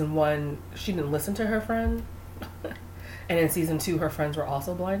in season 1 she didn't listen to her friend. And in season 2, her friends were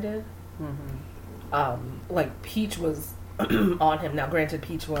also blinded. Mm-hmm. Like Peach was on him. Now, granted,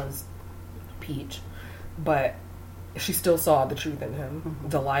 Peach was Peach, but she still saw the truth in him. Mm-hmm.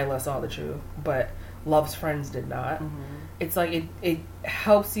 Delilah saw the truth, but Love's friends did not. Mm-hmm. It's like it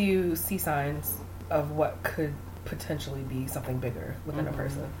helps you see signs of what could potentially be something bigger within a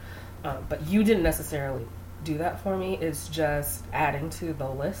person. But you didn't necessarily do that for me. It's just adding to the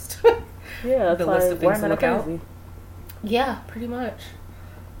list. Yeah, the list of things to look out. Yeah, pretty much.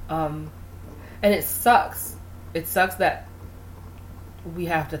 And it sucks. It sucks that we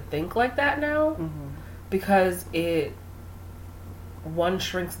have to think like that now, because it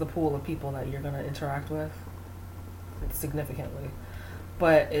shrinks the pool of people that you're going to interact with significantly.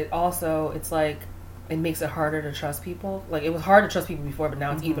 But it also, it's like, it makes it harder to trust people. Like, it was hard to trust people before, but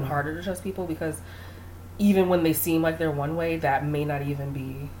now it's even harder to trust people because even when they seem like they're one way, that may not even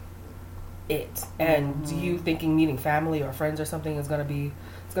be it. And do you thinking meeting family or friends or something is going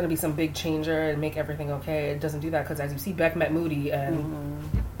to be some big changer and make everything okay? It doesn't do that because as you see, Beck met Moody, and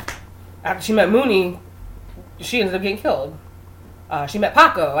after she met Mooney, she ended up getting killed. She met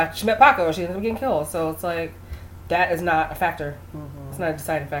Paco. After she met Paco, she ended up getting killed. So it's like, that is not a factor. It's not a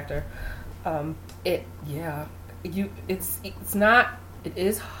deciding factor. It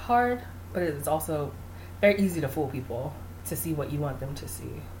is hard, but it is also very easy to fool people to see what you want them to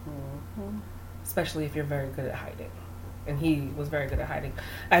see. Especially if you're very good at hiding. And he was very good at hiding.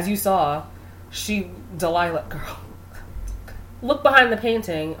 As you saw, Delilah, girl, look behind the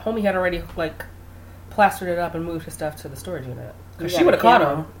painting. Homie had already, like, plastered it up and moved his stuff to the storage unit. Because she would have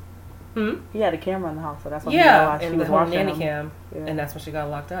caught him. He had a camera in the house, so that's what and the whole nanny cam. Yeah. And that's when she got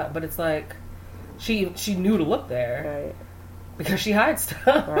locked up. But it's like, she knew to look there. Right. Because she hides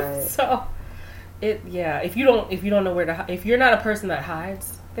stuff. Right. So, if you don't know where to hide, if you're not a person that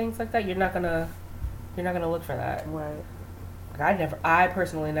hides things like that, you're not gonna look for that. Right. I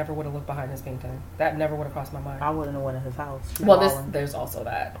personally never would have looked behind his painting. That never would have crossed my mind. I wouldn't have went in his house. There's also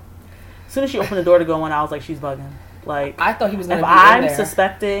that. As soon as she opened the door to go in, I was like, she's bugging. Like, I thought he was going to be in there. If I'm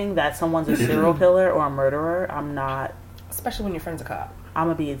suspecting that someone's a serial killer or a murderer, I'm not. Especially when your friend's a cop. I'm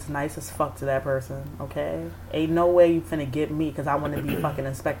going to be as nice as fuck to that person, okay? Ain't no way you finna get me because I want to be fucking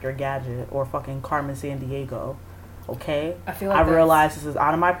Inspector Gadget or fucking Carmen Sandiego, okay? I realize this is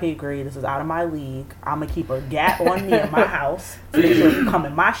out of my pay grade. This is out of my league. I'm going to keep a gat on me in my house to make sure if you come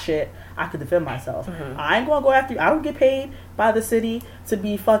in my shit, I can defend myself. I ain't going to go after you. I don't get paid by the city to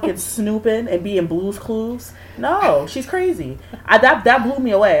be fucking snooping and be in Blue's Clues. No, she's crazy. That blew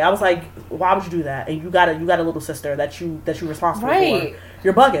me away. I was like, why would you do that? And you got a little sister that you're responsible for.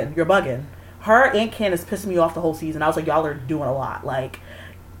 You're bugging. Her and Candace pissed me off the whole season. I was like, y'all are doing a lot. Like,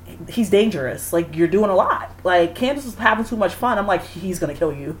 he's dangerous. Like, you're doing a lot. Like, Candace was having too much fun. I'm like, he's gonna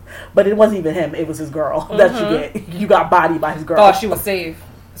kill you. But it wasn't even him. It was his girl that you got bodied by his girl. Oh, she was safe.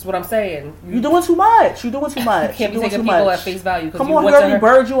 That's what I'm saying. You're doing too much. You can't be taking people at face value. Come on, he already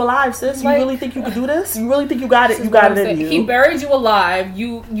buried you alive, sis. Like, you really think you could do this? You really think you got it? You got it in you. He buried you alive.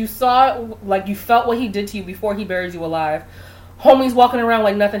 You saw, like, you felt what he did to you before he buried you alive. Homie's walking around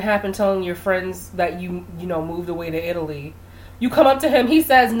like nothing happened, telling your friends that you moved away to Italy. You come up to him, he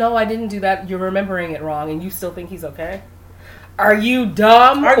says, "No, I didn't do that. You're remembering it wrong," and you still think he's okay. Are you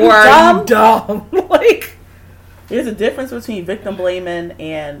dumb? Are you dumb? Like, there's a difference between victim blaming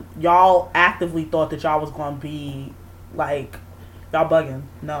and y'all actively thought that y'all was going to be, like, y'all bugging.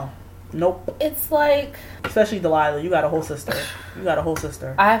 No. Nope. It's like... Especially Delilah. You got a whole sister.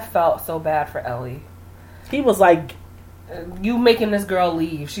 I felt so bad for Ellie. He was like... You making this girl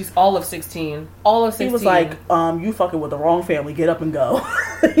leave. She's all of 16. All of 16. He was like, you fucking with the wrong family. Get up and go.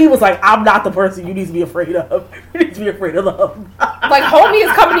 He was like, I'm not the person you need to be afraid of. You need to be afraid of them. Like, homie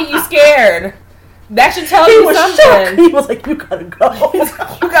is coming to you scared. That should tell you something. Shocked. He was like, you gotta go. You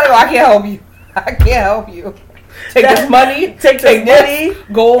gotta go. I can't help you. I can't help you. Take this money. Take this money.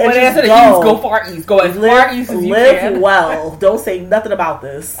 Go over there to the east. Go far east. Go as far east as you can. Live well. Don't say nothing about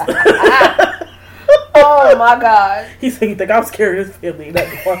this. Oh my god. He said, you think I'm scared of this family?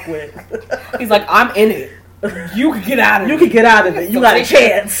 Nothing to fuck with. He's like, I'm in it. You can get out of it. You can get out of it. You got a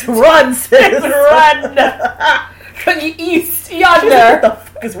chance. Run, sis. Run. You east yonder. What the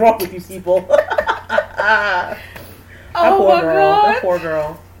fuck is wrong with you people? Oh my god. That poor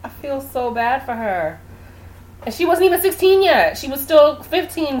girl. I feel so bad for her. And she wasn't even 16 yet. She was still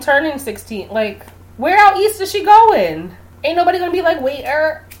 15, turning 16. Like, where out east is she going? Ain't nobody gonna be like, wait,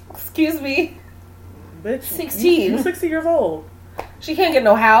 excuse me. Bitch, 16. You're 60 years old. She can't get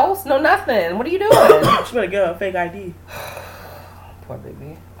no house, no nothing. What are you doing? She better get a fake ID. Poor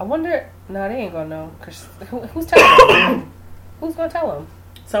baby. I wonder. No, they ain't gonna know. Cause who's telling them? Who's gonna tell them?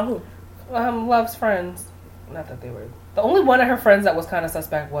 So who? Love's friends. Not that they were. The only one of her friends that was kind of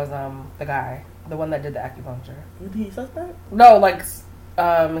suspect was the guy, the one that did the acupuncture. Was he suspect? No, like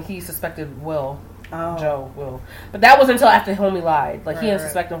he suspected Will. Oh. Joe Will. But that was until after homie lied. Like he didn't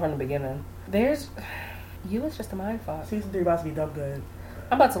suspect him from the beginning. You is just a mind fuck. Season 3 about to be dumb good.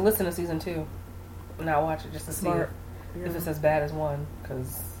 I'm about to listen to season 2. And I'll watch it just to see if it's as bad as 1.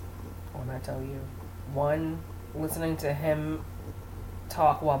 Because when I tell you, 1, listening to him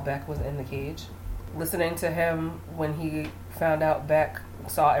talk while Beck was in the cage, listening to him when he found out Beck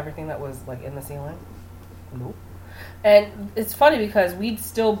saw everything that was like in the ceiling. Nope. And it's funny because we'd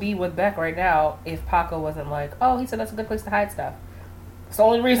still be with Beck right now if Paco wasn't like, oh, he said that's a good place to hide stuff. It's the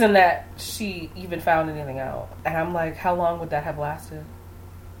only reason that she even found anything out. And I'm like, how long would that have lasted?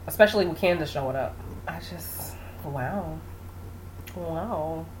 Especially with Candace showing up. I just, wow.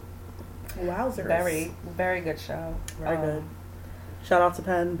 Wowzers. Very, very good show. Very good. Shout out to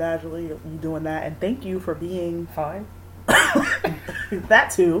Penn Badgley, you doing that. And thank you for being... Fine.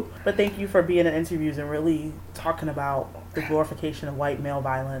 That too. But thank you for being in interviews and really talking about the glorification of white male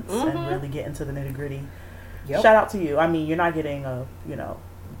violence and really get into the nitty gritty. Yep. Shout out to you. I mean, you're not getting a,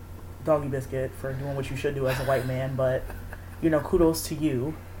 doggy biscuit for doing what you should do as a white man, but, kudos to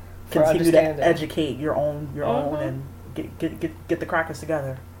you. Continue to educate your own and get the crackers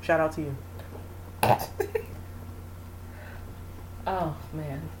together. Shout out to you. Oh,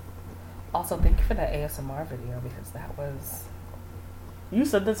 man. Also, thank you for that ASMR video because that was... You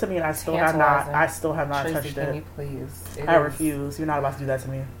sent it to me and I still have not Tracy, touched can it. You please? I refuse. You're not about to do that to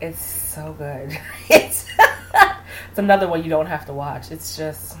me. It's so good. It's another one you don't have to watch. It's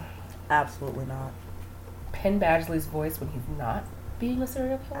just... Absolutely not. Penn Badgley's voice when he's not being a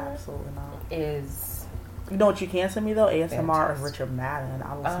serial killer? Absolutely not. Is... You know what you can send me though? ASMR fantastic. of Richard Madden.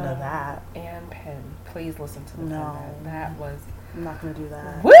 I'll listen to that. And Penn. Please listen to the Penn. That was... I'm not gonna do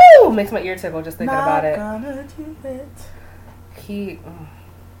that. Woo! Makes my ear tickle just thinking about it. Not gonna do it.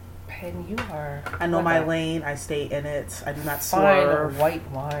 Penn, you are... I know my lane. I stay in it. I do not swerve. Fine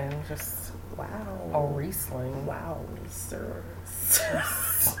white wine. Just... Wow. A Riesling. Wow, sir.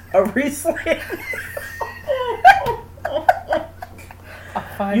 A Riesling. A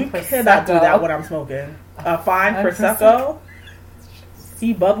fine you Prosecco. cannot do that when I'm smoking. A fine Prosecco.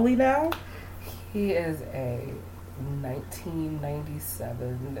 He bubbly now? He is a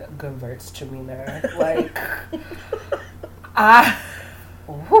 1997 Gewürztraminer. Like, I'm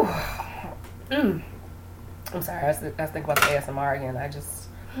sorry, I was thinking about the ASMR again. I just,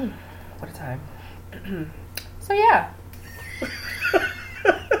 what a time. So yeah.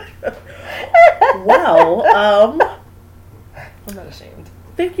 Well, I'm not ashamed.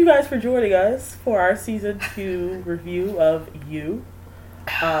 Thank you guys for joining us for our season 2 review of You.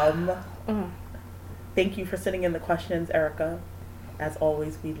 Thank you for sending in the questions, Erica. As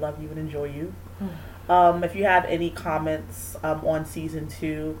always, we love you and enjoy you. If you have any comments on season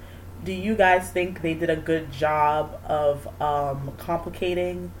 2, do you guys think they did a good job of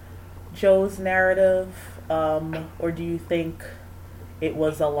complicating Joe's narrative? Or do you think it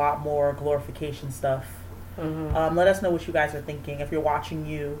was a lot more glorification stuff? Let us know what you guys are thinking. If you're watching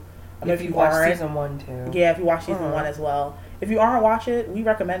You, if you watched season 1 too. Yeah, if you watch season 1 as well. If you aren't watch it, we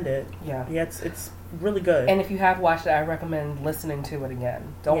recommend it. Yeah, it's really good. And if you have watched it, I recommend listening to it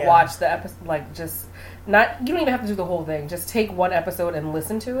again. Don't watch the episode. Like, just not. You don't even have to do the whole thing. Just take one episode and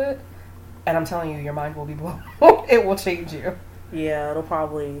listen to it. And I'm telling you, your mind will be blown. It will change you. Yeah, it'll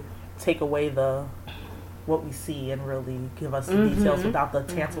probably take away what we see and really give us the details without the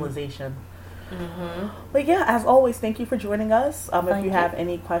tantalization. But yeah, as always, thank you for joining us. If you have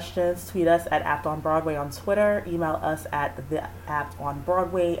any questions, tweet us at @AptOnBroadway on Twitter. Email us at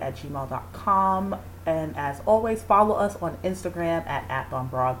theaptonbroadway@gmail.com. And as always, follow us on Instagram at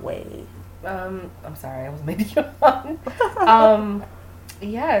 @AptOnBroadway. I'm sorry, I was maybe on.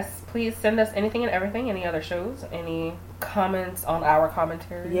 Yes, please send us anything and everything, any other shows, any comments on our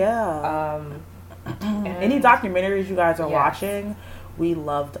commentary. Yeah. Any documentaries you guys are watching. We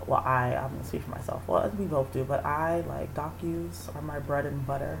loved, I'm going to speak for myself. Well, we both do, but I like docus are my bread and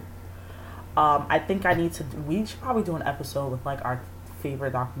butter. I think we should probably do an episode with like our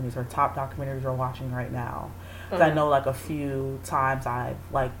favorite documentaries or top documentaries we're watching right now. Because I know like a few times I've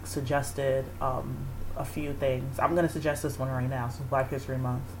like suggested a few things. I'm going to suggest this one right now, so Black History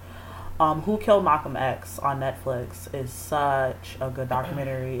Month. Who Killed Malcolm X on Netflix is such a good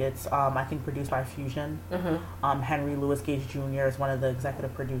documentary. It's, I think, produced by Fusion. Henry Louis Gates Jr. is one of the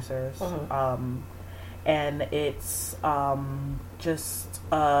executive producers. And it's just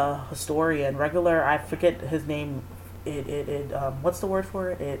a historian, I forget his name. What's the word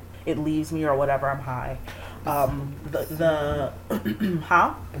for it? It leaves me or whatever, I'm high. Huh?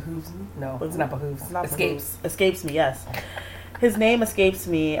 No, it's not behooves. Escapes me, yes. His name escapes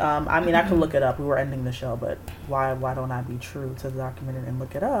me. I mean, I could look it up. We were ending the show, but why don't I be true to the documentary and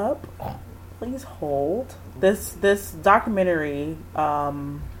look it up? Please hold. This documentary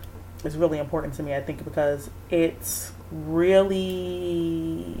is really important to me, I think, because it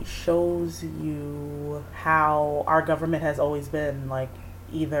really shows you how our government has always been like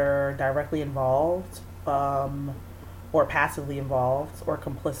either directly involved or passively involved or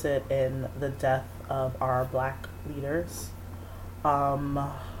complicit in the death of our Black leaders.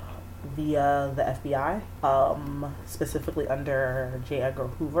 Via the FBI, specifically under J. Edgar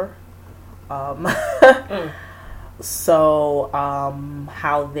Hoover. So,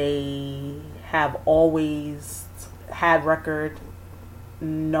 how they have always had record,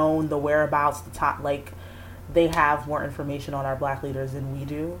 known the whereabouts, they have more information on our Black leaders than we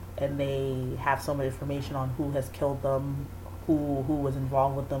do, and they have so much information on who has killed them, who was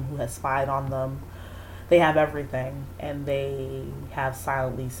involved with them, who has spied on them. They have everything, and they have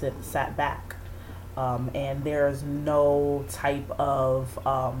silently sat back. And there's no type of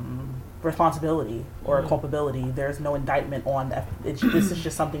responsibility or culpability. There's no indictment on that. This is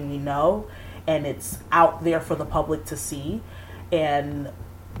just something we know, and it's out there for the public to see. And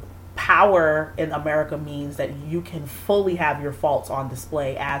power in America means that you can fully have your faults on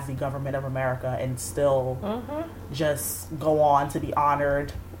display as the government of America and still just go on to be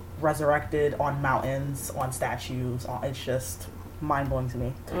honored, resurrected on mountains, on statues. It's just mind-blowing to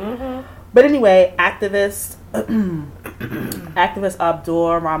me. But anyway, activist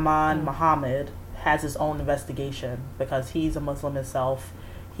Abdur Rahman Muhammad has his own investigation because he's a Muslim himself.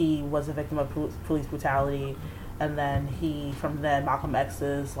 He was a victim of police brutality, and then Malcolm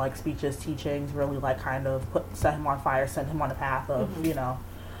X's like speeches, teachings really like kind of set him on fire, sent him on the path of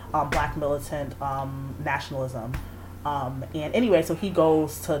Black militant nationalism. And anyway, so he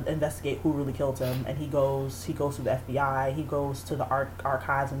goes to investigate who really killed him, and he goes to the FBI, he goes to the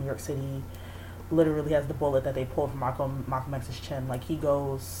archives in New York City, literally has the bullet that they pulled from Malcolm X's chin. Like he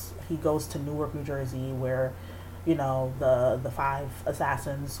goes to Newark, New Jersey, where the 5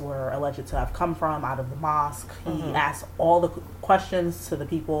 assassins were alleged to have come from, out of the mosque. He asked all the questions to the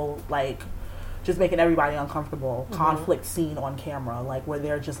people, like just making everybody uncomfortable. Conflict scene on camera, like where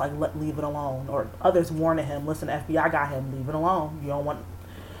they're just like, leave it alone. Or others warning him, listen, the FBI got him, leave it alone. You don't want,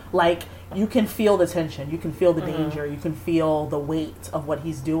 like, you can feel the tension, you can feel the danger, you can feel the weight of what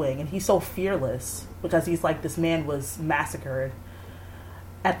he's doing. And he's so fearless because he's like, this man was massacred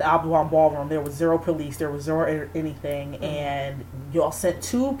at the Avalon Ballroom. There was 0 police, there was 0 anything, and y'all sent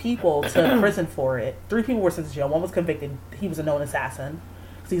 2 people to prison for it. 3 people were sent to jail. 1 was convicted. He was a known assassin.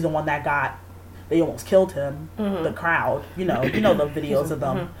 So he's the one that they almost killed him. The crowd, the videos of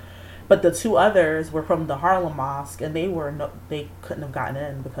them. But the 2 others were from the Harlem Mosque, and they couldn't have gotten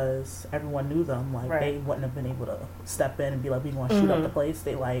in because everyone knew them. Like they wouldn't have been able to step in and be like, we want to shoot up the place.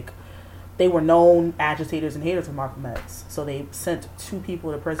 They were known agitators and haters of Malcolm X. So they sent 2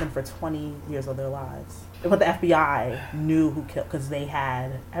 people to prison for 20 years of their lives. But the FBI knew who killed, because they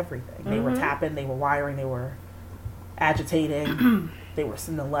had everything. They were tapping, they were wiring, they were agitating, they were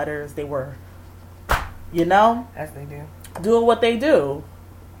sending letters, they were, as they do, doing what they do,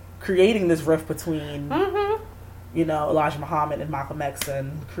 creating this rift between, Elijah Muhammad and Malcolm X,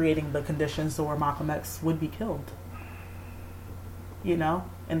 and creating the conditions so where Malcolm X would be killed.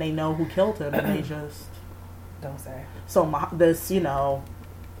 And they know who killed him, and they just don't say. So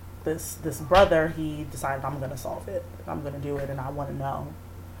this brother, he decided, I'm going to solve it. I'm going to do it, and I want to know.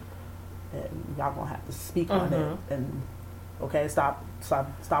 and y'all gonna have to speak on it. And okay, stop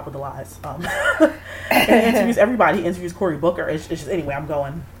with the lies. And interviews everybody. Interviews Cory Booker. It's just, anyway. I'm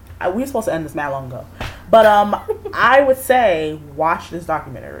going. We were supposed to end this mad long ago, but I would say watch this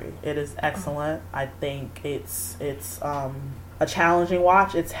documentary. It is excellent. I think it's a challenging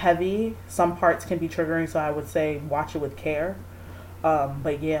watch. It's heavy. Some parts can be triggering, so I would say watch it with care.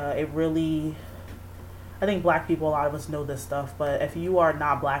 But yeah, it really. I think Black people, a lot of us know this stuff, but if you are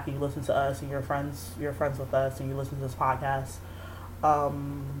not Black and you listen to us and you're friends with us and you listen to this podcast,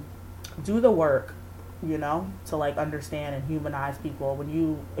 do the work, you know, to like understand and humanize people. When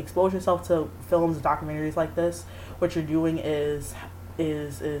you expose yourself to films and documentaries like this, what you're doing is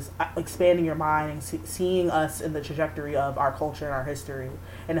expanding your mind and seeing us in the trajectory of our culture and our history,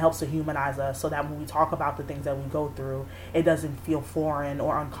 and it helps to humanize us so that when we talk about the things that we go through, it doesn't feel foreign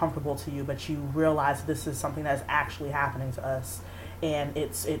or uncomfortable to you, but you realize this is something that's actually happening to us, and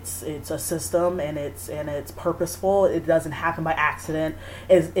it's a system, and it's purposeful. It doesn't happen by accident.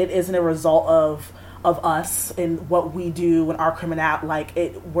 It isn't a result of us and what we do and our criminality. Like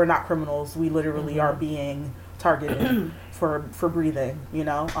we're not criminals. We literally are being targeted for breathing, you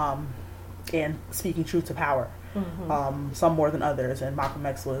know, and speaking truth to power. Some more than others, and Malcolm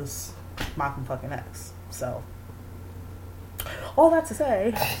X was Malcolm fucking X. So all that to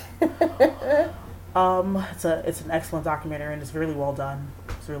say, it's an excellent documentary, and it's really well done.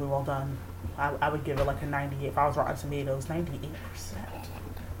 It's really well done. I would give it like a 98. If I was Rotten Tomatoes, 98%.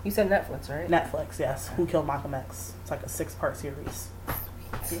 You said Netflix, right? Netflix, yes. Who Killed Malcolm X? It's like a 6-part series.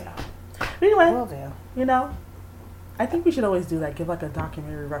 Yeah. But anyway, Will do. You know, I think we should always do that. Give like a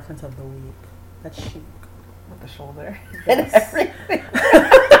documentary reference of the week. That's chic. With the shoulder yes. and everything.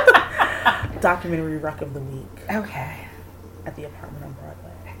 Documentary rec of the week. Okay. At the apartment on Broadway.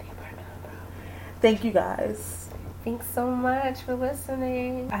 Thank you guys. Thanks so much for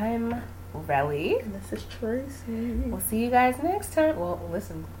listening. I'm Relly. And this is Tracy. We'll see you guys next time. Well,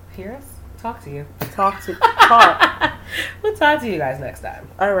 listen, hear us, talk to you. Talk. We'll talk to you guys next time.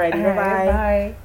 Alrighty, bye-bye. Bye.